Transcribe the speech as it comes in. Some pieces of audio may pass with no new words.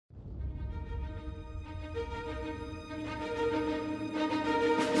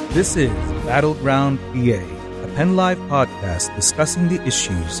This is Battleground PA, a PennLive podcast discussing the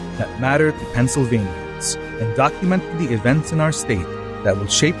issues that matter to Pennsylvanians and documenting the events in our state that will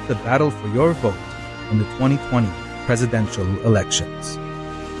shape the battle for your vote in the 2020 presidential elections.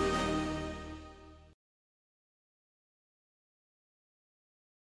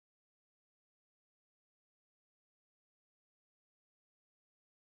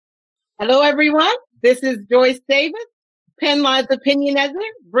 Hello, everyone. This is Joyce Davis, PennLive's opinion editor,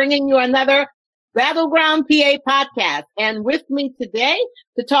 bringing you another Battleground PA podcast. And with me today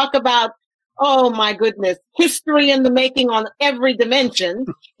to talk about, oh my goodness, history in the making on every dimension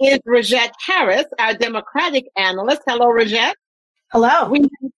is Rajette Harris, our Democratic analyst. Hello, Rajette. Hello.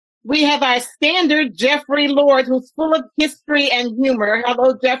 We have our standard Jeffrey Lord, who's full of history and humor.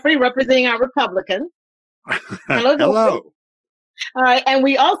 Hello, Jeffrey, representing our Republicans. Hello. Hello. All right, and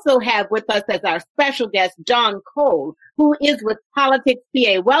we also have with us as our special guest, John Cole, who is with Politics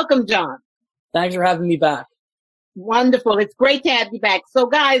PA. Welcome, John. Thanks for having me back. Wonderful. It's great to have you back. So,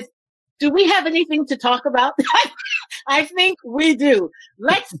 guys, do we have anything to talk about? I think we do.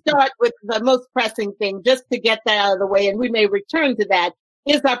 Let's start with the most pressing thing, just to get that out of the way, and we may return to that,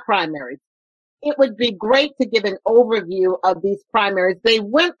 is our primaries. It would be great to give an overview of these primaries. They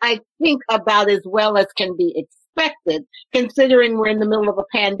went, I think, about as well as can be expected, considering we're in the middle of a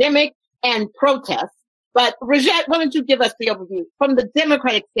pandemic and protests. But Rajette, why don't you give us the overview? From the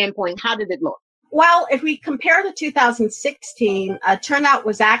Democratic standpoint, how did it look? Well, if we compare to 2016, turnout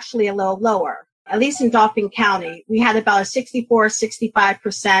was actually a little lower. At least in Dauphin County, we had about a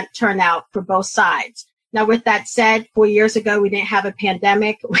 65% turnout for both sides. Now, with that said, 4 years ago, we didn't have a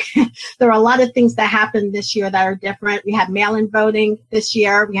pandemic. There are a lot of things that happened this year that are different. We had mail-in voting this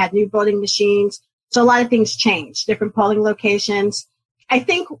year. We had new voting machines. So a lot of things changed, different polling locations. I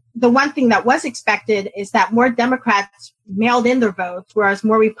think the one thing that was expected is that more Democrats mailed in their votes, whereas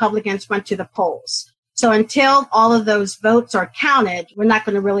more Republicans went to the polls. So until all of those votes are counted, we're not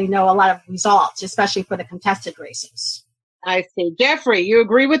going to really know a lot of results, especially for the contested races. I see. Jeffrey, you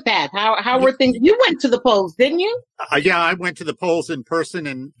agree with that? How were things? You went to the polls, didn't you? Yeah, I went to the polls in person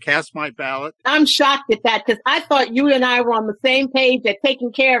and cast my ballot. I'm shocked at that because I thought you and I were on the same page at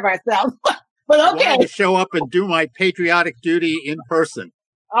taking care of ourselves. But okay. I wanted to show up and do my patriotic duty in person.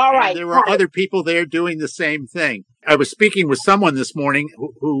 All right. And there were other people there doing the same thing. I was speaking with someone this morning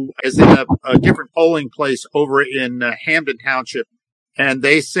who is in a different polling place over in Hamden Township, and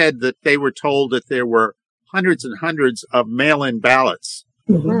they said that they were told that there were hundreds and hundreds of mail-in ballots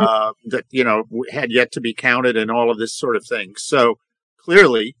that, had yet to be counted and all of this sort of thing. So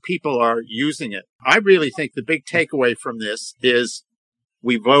clearly people are using it. I really think the big takeaway from this is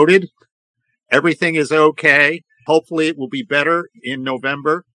we voted. Everything is okay. Hopefully it will be better in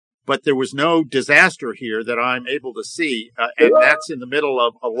November, but there was no disaster here that I'm able to see. And that's in the middle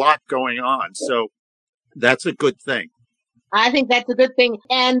of a lot going on. So that's a good thing. I think that's a good thing.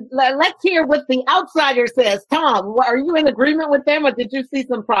 And let's hear what the outsider says. Tom, are you in agreement with them or did you see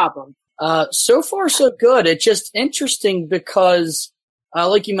some problems? So far, so good. It's just interesting because,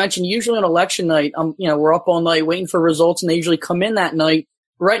 like you mentioned, usually on election night, we're up all night waiting for results and they usually come in that night.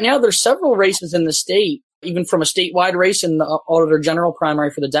 Right now, there's several races in the state, even from a statewide race in the Auditor General primary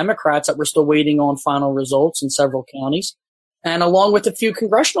for the Democrats that we're still waiting on final results in several counties. And along with a few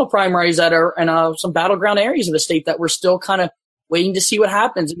congressional primaries that are in some battleground areas of the state that we're still kind of waiting to see what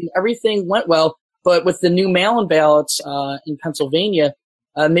happens. I mean, everything went well, but with the new mail-in ballots in Pennsylvania,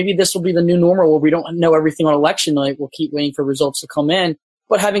 maybe this will be the new normal where we don't know everything on election night. We'll keep waiting for results to come in.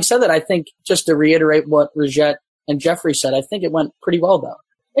 But having said that, I think just to reiterate what Rajette and Jeffrey said, I think it went pretty well, though.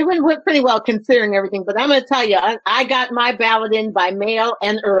 It went pretty well considering everything, but I'm going to tell you, I got my ballot in by mail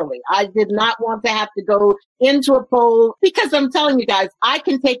and early. I did not want to have to go into a poll because I'm telling you guys, I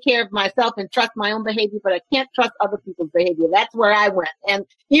can take care of myself and trust my own behavior, but I can't trust other people's behavior. That's where I went. And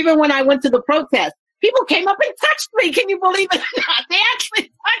even when I went to the protest, people came up and touched me. Can you believe it or not? They actually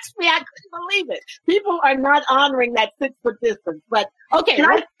touched me. I couldn't believe it. People are not honoring that 6-foot distance. But okay.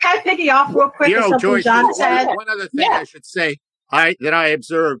 Can I piggy off real quick with something Joyce, John said? One other thing I should say. That I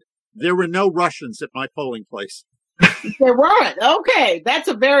observed, there were no Russians at my polling place. There weren't. Okay. That's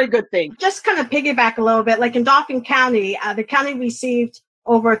a very good thing. Just kind of piggyback a little bit. Like in Dauphin County, the county received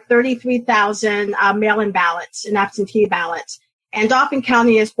over 33,000 mail-in ballots and absentee ballots. And Dauphin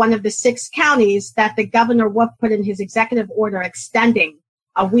County is one of the 6 counties that the Governor Wolf put in his executive order extending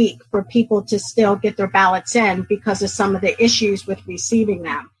a week for people to still get their ballots in because of some of the issues with receiving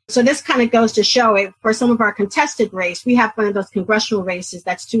them. So this kind of goes to show it for some of our contested race. We have one of those congressional races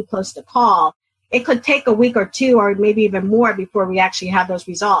that's too close to call. It could take a week or two or maybe even more before we actually have those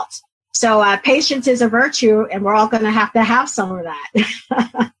results. So patience is a virtue, and we're all going to have some of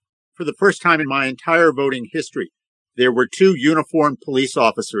that. for the first time in my entire voting history, there were 2 uniformed police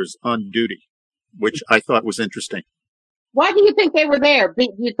officers on duty, which I thought was interesting. Why do you think they were there?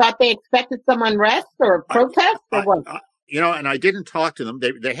 You thought they expected some unrest or protest or what? And I didn't talk to them.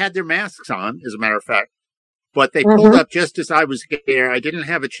 They had their masks on, as a matter of fact, but they pulled up just as I was there. I didn't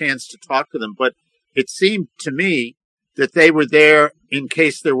have a chance to talk to them, but it seemed to me that they were there in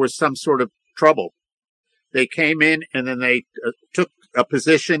case there was some sort of trouble. They came in and then they took a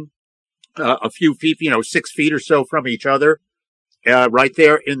position a few feet, 6 feet or so from each other, right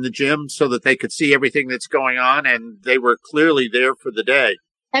there in the gym so that they could see everything that's going on. And they were clearly there for the day.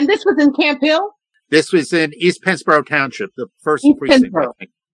 And this was in Camp Hill? This was in East Pennsboro Township, the first East precinct, Pennsboro. I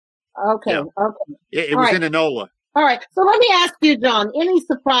think. Okay, Yeah. okay. It was in Enola. All right. So let me ask you, John, any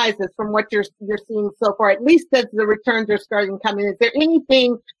surprises from what you're seeing so far, at least as the returns are starting to come in? Is there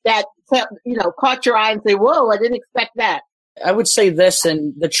anything that, caught your eye and say, whoa, I didn't expect that? I would say this,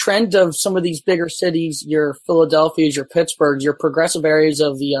 and the trend of some of these bigger cities, your Philadelphias, your Pittsburghs, your progressive areas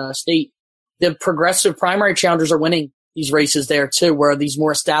of the state, the progressive primary challengers are winning these races there too, where these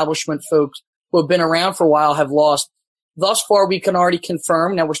more establishment folks who have been around for a while have lost. Thus far, we can already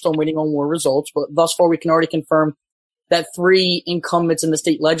confirm, now we're still waiting on more results, but thus far we can already confirm that 3 incumbents in the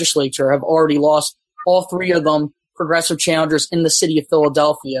state legislature have already lost, all 3 of them progressive challengers in the city of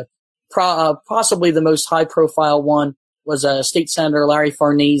Philadelphia. Possibly the most high-profile one was State Senator Larry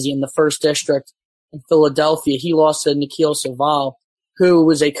Farnese in the 1st District in Philadelphia. He lost to Nikhil Saval, who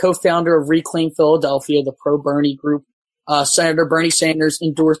was a co-founder of Reclaim Philadelphia, the pro-Bernie group. Senator Bernie Sanders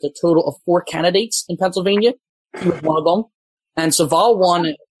endorsed a total of 4 candidates in Pennsylvania. He was one of them. And Saval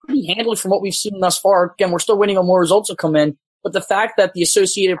won pretty handily from what we've seen thus far. Again, we're still waiting on more results to come in. But the fact that the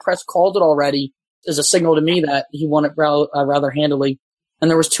Associated Press called it already is a signal to me that he won it rather handily. And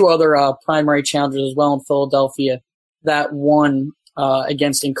there was 2 other primary challengers as well in Philadelphia that won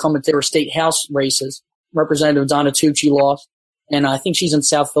against incumbents. They were state house races. Representative Donna Tucci lost, and I think she's in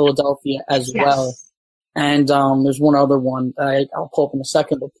South Philadelphia as well. And there's one other one I'll pull up in a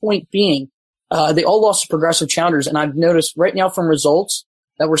second. The point being, they all lost to progressive challengers, and I've noticed right now from results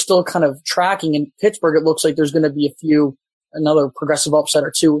that we're still kind of tracking. In Pittsburgh, it looks like there's going to be another progressive upset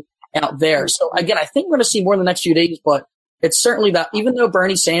or 2 out there. So again, I think we're going to see more in the next few days, but it's certainly that even though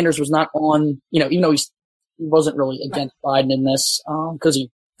Bernie Sanders was not on, even though he wasn't really against Biden in this, because he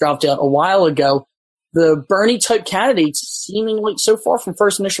dropped out a while ago, the Bernie type candidates seemingly so far from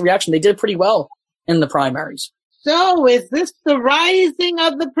first initial reaction, they did pretty well in the primaries. So is this the rising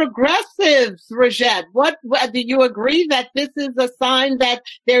of the progressives, Rajette? What do you agree that this is a sign that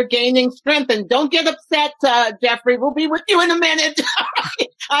they're gaining strength? And don't get upset, Jeffrey. We'll be with you in a minute.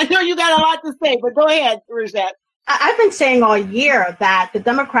 I know you got a lot to say, but go ahead, Rajette. I've been saying all year that the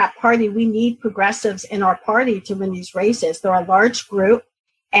Democrat Party, we need progressives in our party to win these races. They're a large group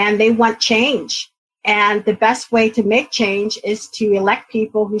and they want change. And the best way to make change is to elect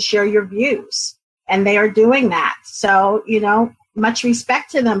people who share your views. And they are doing that. So, much respect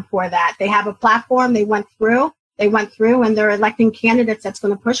to them for that. They have a platform. They went through and they're electing candidates that's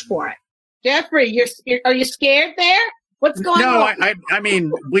going to push for it. Jeffrey, are you scared there? What's going on? No, I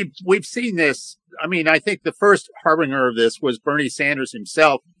mean, we've seen this. I mean, I think the first harbinger of this was Bernie Sanders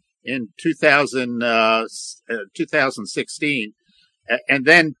himself in 2016. And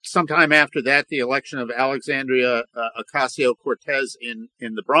then sometime after that, the election of Alexandria Ocasio-Cortez in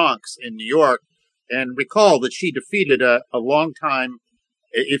the Bronx in New York. And recall that she defeated a longtime,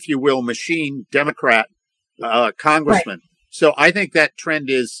 if you will, machine Democrat congressman. Right. So I think that trend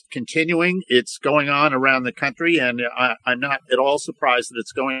is continuing. It's going on around the country, and I'm not at all surprised that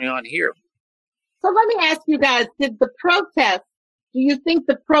it's going on here. So let me ask you guys, do you think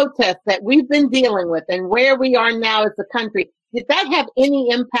the protests that we've been dealing with and where we are now as a country, did that have any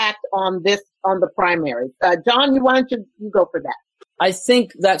impact on the primaries? John, why don't you go for that? I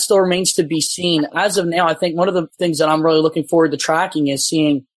think that still remains to be seen. As of now, I think one of the things that I'm really looking forward to tracking is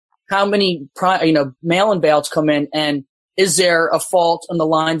seeing how many mail-in ballots come in, and is there a fault on the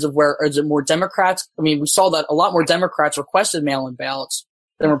lines of where is it more Democrats? I mean, we saw that a lot more Democrats requested mail-in ballots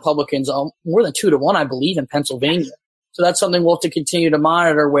than Republicans, more than 2-1, I believe, in Pennsylvania. So that's something we'll have to continue to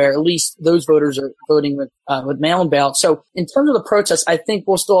monitor, where at least those voters are voting with mail-in ballots. So in terms of the protests, I think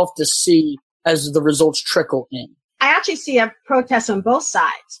we'll still have to see as the results trickle in. I actually see a protest on both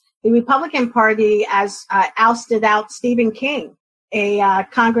sides. The Republican Party has ousted out Stephen King, a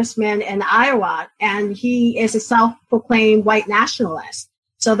congressman in Iowa, and he is a self-proclaimed white nationalist.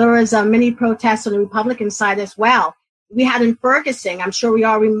 So there was a mini protest on the Republican side as well. We had in Ferguson, I'm sure we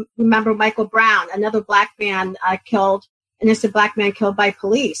all remember Michael Brown, another black man innocent black man killed by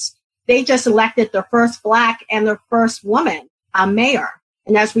police. They just elected their first black and their first woman mayor.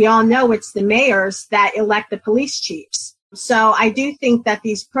 And as we all know, it's the mayors that elect the police chiefs. So I do think that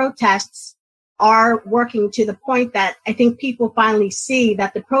these protests are working to the point that I think people finally see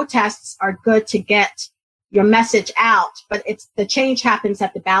that the protests are good to get your message out, but the change happens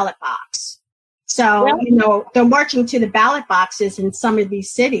at the ballot box. So, they're marching to the ballot boxes in some of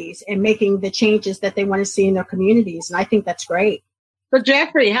these cities and making the changes that they want to see in their communities. And I think that's great. So,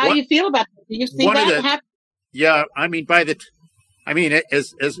 Jeffrey, how do you feel about it? Do you see that happen? Yeah, I mean,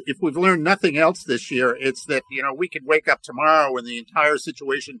 as if we've learned nothing else this year, it's that, we could wake up tomorrow and the entire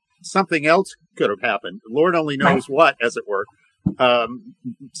situation, something else could have happened. Lord only knows what, as it were.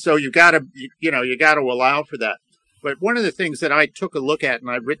 So you gotta allow for that. But one of the things that I took a look at,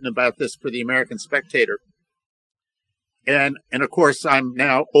 and I've written about this for the American Spectator, and of course I'm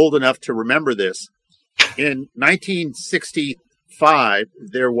now old enough to remember this. In 1965,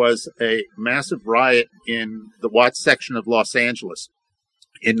 there was a massive riot in the Watts section of Los Angeles.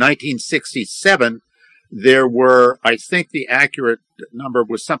 In 1967, there were, I think the accurate number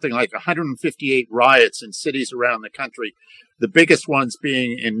was something like 158 riots in cities around the country. The biggest ones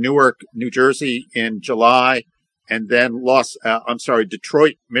being in Newark, New Jersey in July, and then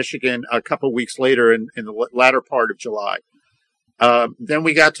Detroit, Michigan, a couple of weeks later in the latter part of July. Then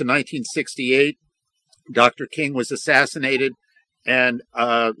we got to 1968. Dr. King was assassinated, and,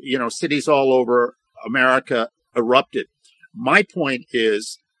 cities all over America erupted. My point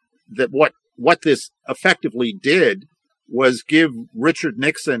is that what this effectively did was give Richard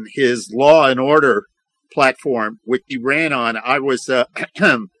Nixon his law and order platform, which he ran on. I was a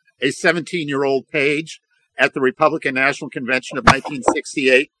 17-year-old page at the Republican National Convention of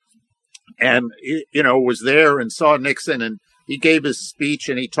 1968, and was there and saw Nixon, and he gave his speech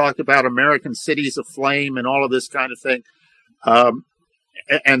and he talked about American cities aflame and all of this kind of thing.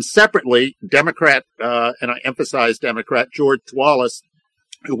 And separately, Democrat, and I emphasize Democrat, George Wallace,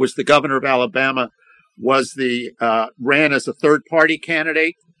 who was the governor of Alabama, ran as a third party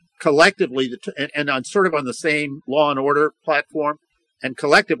candidate. Collectively, and on sort of on the same law and order platform, and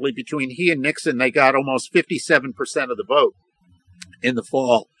collectively between he and Nixon, they got almost 57% of the vote in the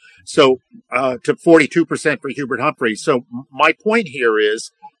fall. So, to 42% for Hubert Humphrey. So my point here is,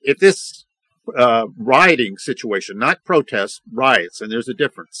 if this rioting situation, not protests, riots, and there's a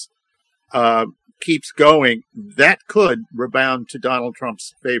difference, keeps going, that could rebound to Donald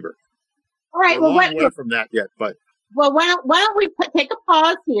Trump's favor. All right. We're a long way from that yet, but. Well, why don't we take a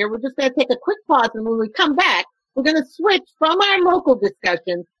pause here? We're just going to take a quick pause, and when we come back, we're going to switch from our local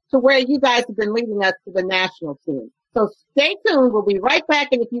discussion to where you guys have been leading us to the national scene. So stay tuned. We'll be right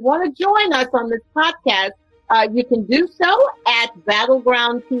back. And if you want to join us on this podcast, you can do so at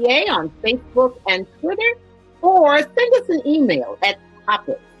Battleground PA on Facebook and Twitter, or send us an email at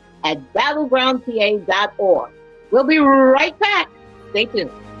topics@battlegroundpa.org. We'll be right back. Stay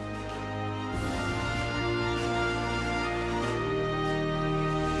tuned.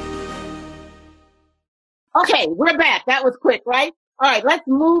 Okay, we're back. That was quick, right? All right, let's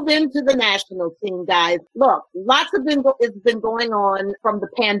move into the national scene, guys. Look, lots has been going on from the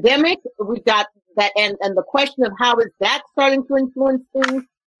pandemic. We've got that, and the question of how is that starting to influence things,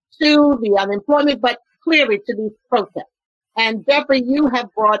 to the unemployment, but clearly to these protests. And Jeffrey, you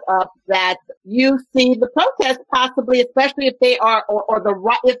have brought up that you see the protests possibly, especially if they are,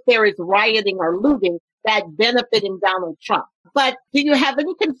 if there is rioting or looting, that benefiting Donald Trump. But do you have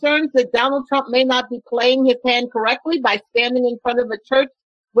any concerns that Donald Trump may not be playing his hand correctly by standing in front of a church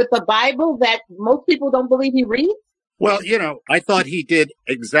with a Bible that most people don't believe he reads? Well, I thought he did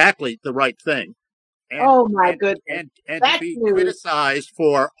exactly the right thing. And, oh, my goodness. And to be criticized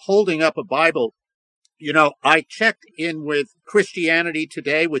for holding up a Bible. I checked in with Christianity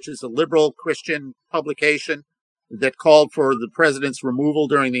Today, which is a liberal Christian publication that called for the president's removal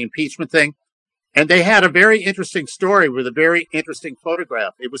during the impeachment thing. And they had a very interesting story with a very interesting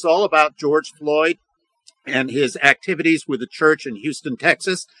photograph. It was all about George Floyd and his activities with the church in Houston,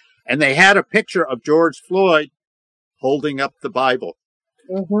 Texas. And they had a picture of George Floyd holding up the Bible.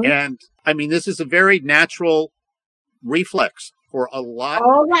 Mm-hmm. And I mean, this is a very natural reflex for a lot.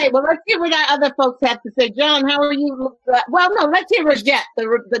 All right. Well, let's hear what our other folks have to say. John, how are you? Well, no, let's hear Rajette,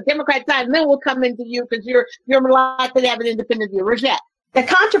 the Democrat side, and then we'll come into you because you're likely to have an independent view. Rajette. The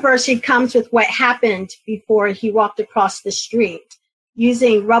controversy comes with what happened before he walked across the street,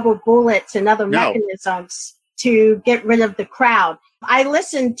 using rubber bullets and other mechanisms to get rid of the crowd. I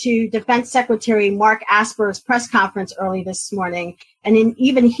listened to Defense Secretary Mark Asper's press conference early this morning, and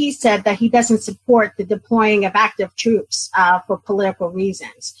even he said that he doesn't support the deploying of active troops for political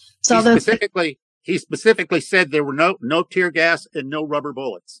reasons. So he specifically said there were no tear gas and no rubber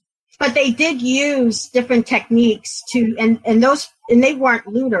bullets. But they did use different techniques and they weren't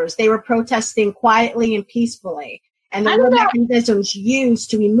looters. They were protesting quietly and peacefully. And there were mechanisms used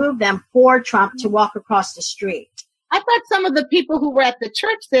to remove them for Trump to walk across the street. I thought some of the people who were at the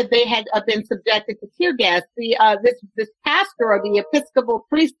church said they had been subjected to tear gas. This pastor or the Episcopal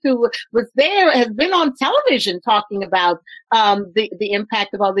priest who was there has been on television talking about the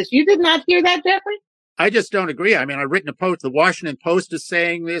impact of all this. You did not hear that, Jeffrey? I just don't agree. I mean, I've written a post. The Washington Post is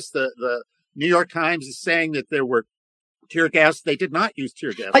saying this. The New York Times is saying that there were tear gas. They did not use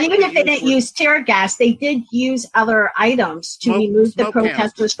tear gas. But even if they didn't use tear gas, they did use other items to remove the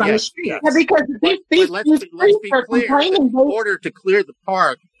protesters from the street. Yeah, because these let's be clear. The order to clear the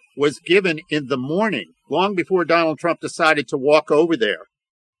park was given in the morning, long before Donald Trump decided to walk over there.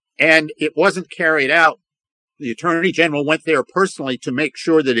 And it wasn't carried out. The Attorney General went there personally to make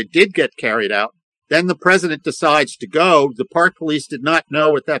sure that it did get carried out. Then the president decides to go. The park police did not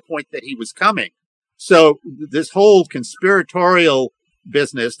know at that point that he was coming. So this whole conspiratorial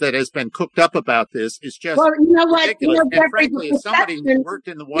business that has been cooked up about this is just ridiculous. And frankly, as somebody who worked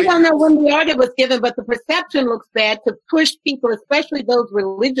in the White House, we don't know when the order was given, but the perception looks bad to push people, especially those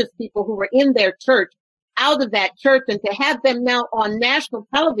religious people who were in their church, out of that church, and to have them now on national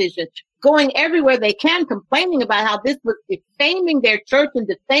television going everywhere they can, complaining about how this was defaming their church and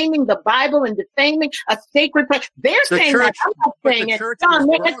defaming the Bible and defaming a sacred place. They're saying that. I'm not saying it. John,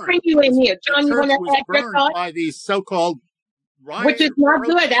 let's bring you in here. John, you want to add your thoughts? By these so-called rioters. Which is not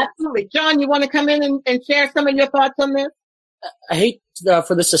good, absolutely. John, you want to come in and share some of your thoughts on this? I hate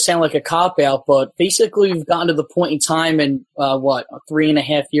for this to sound like a cop-out, but basically we've gotten to the point in time in,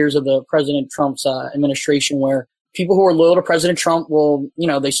 3.5 years of the President Trump's administration where people who are loyal to President Trump will,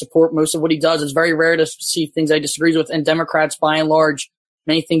 they support most of what he does. It's very rare to see things I disagree with. And Democrats, by and large,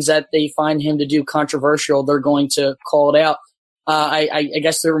 many things that they find him to do controversial, they're going to call it out. I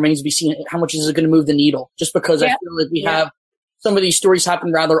guess there remains to be seen how much is it going to move the needle, just because I feel like we have some of these stories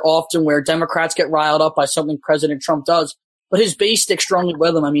happen rather often where Democrats get riled up by something President Trump does, but his base sticks strongly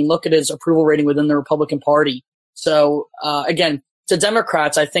with him. I mean, look at his approval rating within the Republican Party. So, again, to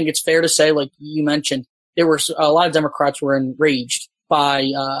Democrats, I think it's fair to say, like you mentioned, there were a lot of Democrats were enraged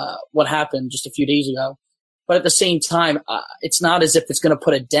by what happened just a few days ago. But at the same time, it's not as if it's going to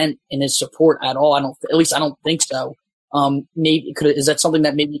put a dent in his support at all. At least I don't think so. Maybe is that something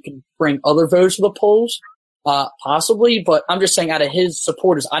that maybe can bring other voters to the polls? Possibly, but I'm just saying out of his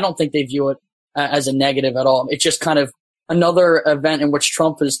supporters, I don't think they view it as a negative at all. It's just kind of another event in which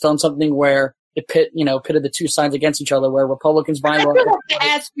Trump has done something where it pitted the two sides against each other, where Republicans by and large. I have to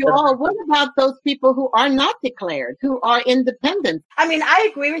ask you all, what about those people who are not declared, who are independent? I mean, I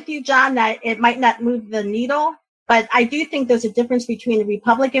agree with you, John, that it might not move the needle, but I do think there's a difference between the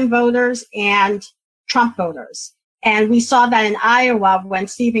Republican voters and Trump voters. And we saw that in Iowa when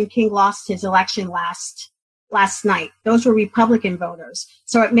Stephen King lost his election last night. Those were Republican voters.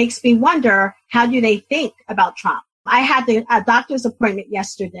 So it makes me wonder, how do they think about Trump? I had a doctor's appointment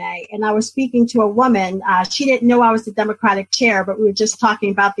yesterday, and I was speaking to a woman. She didn't know I was the Democratic chair, but we were just talking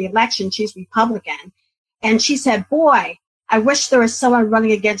about the election. She's Republican. And she said, boy, I wish there was someone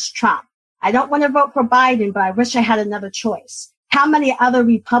running against Trump. I don't want to vote for Biden, but I wish I had another choice. How many other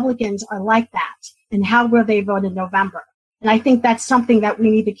Republicans are like that? And how will they vote in November? And I think that's something that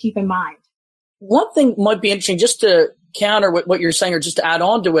we need to keep in mind. One thing might be interesting, just to counter what you're saying, or just to add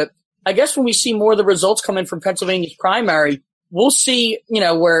on to it, I guess when we see more of the results come in from Pennsylvania's primary, we'll see,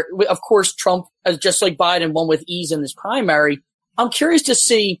 where, of course, Trump, just like Biden, won with ease in this primary. I'm curious to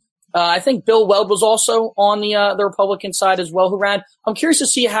see, I think Bill Weld was also on the Republican side as well who ran. I'm curious to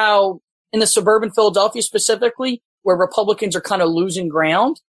see how, in the suburban Philadelphia specifically, where Republicans are kind of losing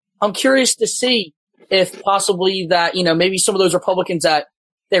ground, I'm curious to see if possibly that, maybe some of those Republicans that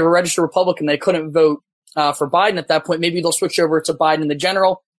they were registered Republican, they couldn't vote for Biden at that point. Maybe they'll switch over to Biden in the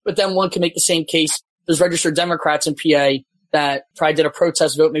general. But then one can make the same case. There's registered Democrats in PA that probably did a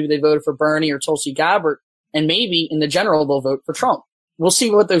protest vote. Maybe they voted for Bernie or Tulsi Gabbard, and maybe in the general they'll vote for Trump. We'll see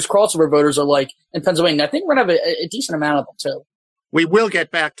what those crossover voters are like in Pennsylvania. I think we're going to have a decent amount of them too. We will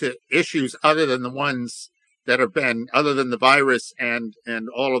get back to issues other than the ones that have been, other than the virus and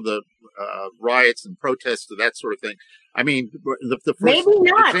all of the riots and protests and that sort of thing. I mean, the first maybe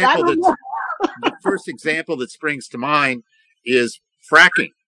not. The first example that springs to mind is fracking.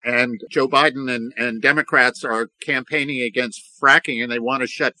 And Joe Biden and Democrats are campaigning against fracking, and they want to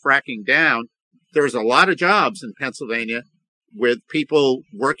shut fracking down. There's a lot of jobs in Pennsylvania with people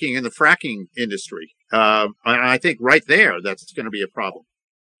working in the fracking industry. And I think right there, that's going to be a problem.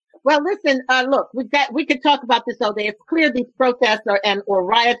 Well, listen, look, we could talk about this all day. It's clear these protests or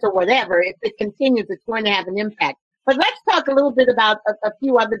riots or whatever, if it continues, it's going to have an impact. But let's talk a little bit about a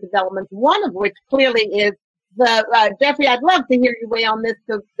few other developments, one of which clearly is Jeffrey, I'd love to hear you weigh on this,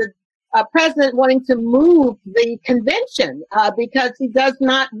 the president wanting to move the convention because he does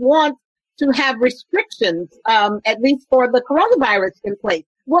not want to have restrictions, at least for the coronavirus in place.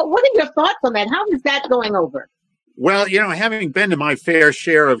 What are your thoughts on that? How is that going over? Well, having been to my fair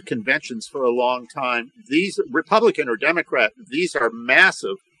share of conventions for a long time, these Republican or Democrat, these are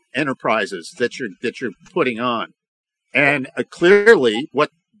massive enterprises that you're putting on. And clearly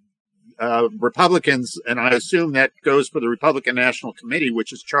what Republicans, and I assume that goes for the Republican National Committee,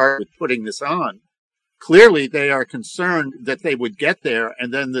 which is charged with putting this on, clearly they are concerned that they would get there,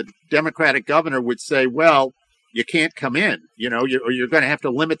 and then the Democratic governor would say, well, you can't come in, or you're going to have to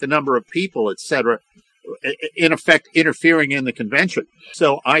limit the number of people, et cetera, in effect interfering in the convention.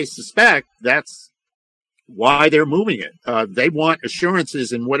 So I suspect that's why they're moving it. They want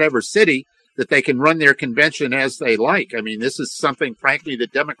assurances in whatever city that they can run their convention as they like. I mean, this is something, frankly,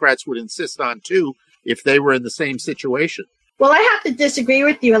 that Democrats would insist on, too, if they were in the same situation. Well, I have to disagree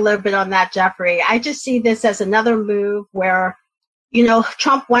with you a little bit on that, Jeffrey. I just see this as another move where,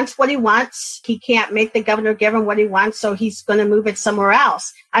 Trump wants what he wants. He can't make the governor give him what he wants, so he's going to move it somewhere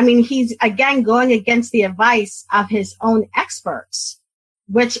else. I mean, he's, again, going against the advice of his own experts,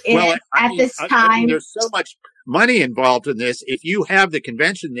 which is, this time... there's so much money involved in this. If you have the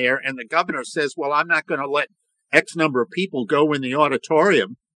convention there and the governor says, well, I'm not going to let X number of people go in the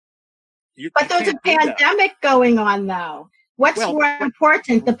auditorium. But there's a pandemic going on, though. What's more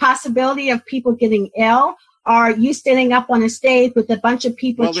important, the possibility of people getting ill, or you standing up on a stage with a bunch of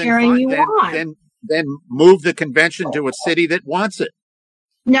people cheering you on? Then move the convention to a city that wants it.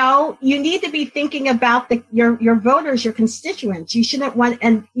 No, you need to be thinking about your voters, your constituents. You shouldn't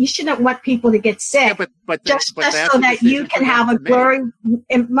want people to get sick, just so that you can have a glory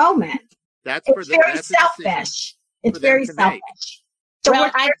moment. It's very selfish. It's very selfish. So we're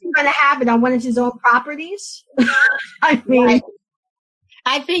going to have it on one of his own properties. I mean, right.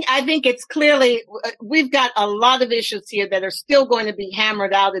 I think it's clearly, we've got a lot of issues here that are still going to be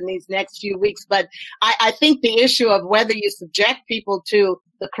hammered out in these next few weeks. But I think the issue of whether you subject people to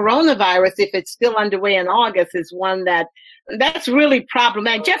the coronavirus, if it's still underway in August, is one that's really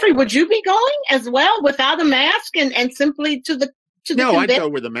problematic. Jeffrey, would you be going as well without a mask and simply to the No, I'd go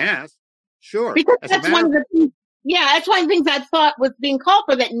with a mask. Sure. Because that's one of the things. Yeah, that's one of the things I thought was being called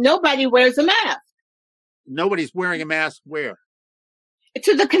for, that nobody wears a mask. Nobody's wearing a mask where?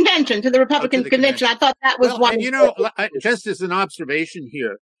 To the convention, to the Republican convention. I thought that was one. And just as an observation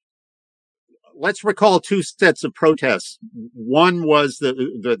here, let's recall two sets of protests. One was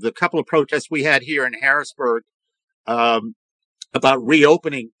the couple of protests we had here in Harrisburg about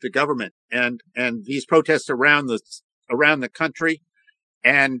reopening the government, and these protests around the country,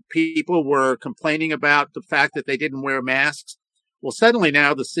 and people were complaining about the fact that they didn't wear masks. Well, suddenly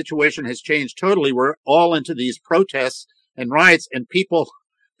now the situation has changed totally. We're all into these protests and riots, and people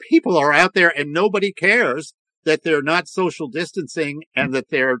are out there, and nobody cares that they're not social distancing and that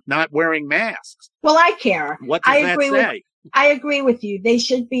they're not wearing masks. Well, I care. What does that say? I agree with you. They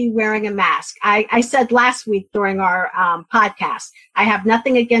should be wearing a mask. I said last week during our podcast, I have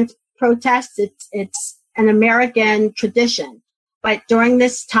nothing against protests. It's an American tradition. But during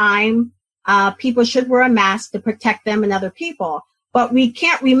this time, people should wear a mask to protect them and other people. But we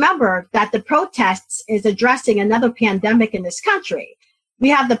can't remember that the protests is addressing another pandemic in this country. We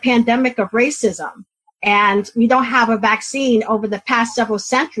have the pandemic of racism, and we don't have a vaccine over the past several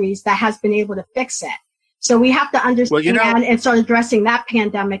centuries that has been able to fix it. So we have to understand and start addressing that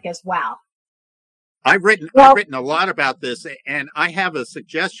pandemic as well. I've written a lot about this, and I have a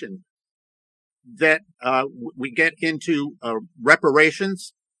suggestion that we get into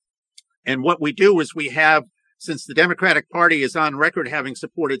reparations. And what we do is we have, since the Democratic Party is on record having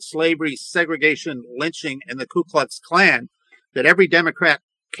supported slavery, segregation, lynching, and the Ku Klux Klan, that every Democrat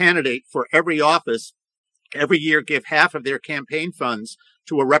candidate for every office every year give half of their campaign funds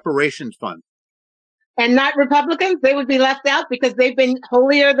to a reparations fund. And not Republicans? They would be left out because they've been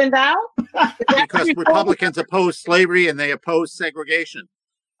holier than thou? Because Republicans oppose slavery and they oppose segregation.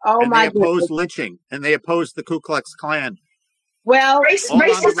 Oh, and they oppose lynching, and they oppose the Ku Klux Klan. Well,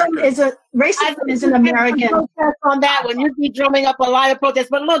 racism is an American protest on that one. You'd be drumming up a lot of protests.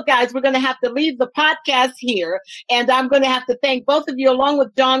 But look, guys, we're going to have to leave the podcast here, and I'm going to have to thank both of you, along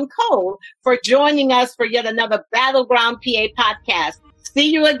with John Cole, for joining us for yet another Battleground PA podcast.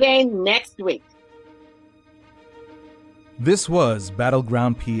 See you again next week. This was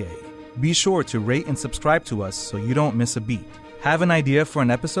Battleground PA. Be sure to rate and subscribe to us so you don't miss a beat. Have an idea for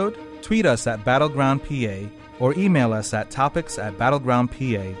an episode? Tweet us at Battleground PA or email us at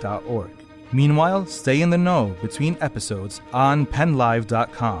topics@battlegroundpa.org. Meanwhile, stay in the know between episodes on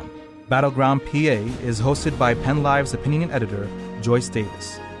PennLive.com. Battleground PA is hosted by PennLive's opinion editor, Joyce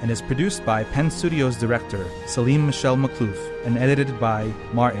Davis, and is produced by Penn Studios director Salim Michel Maklouf and edited by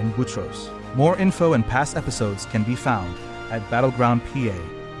Martin Boutros. More info and past episodes can be found at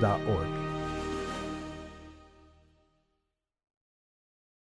battlegroundpa.org.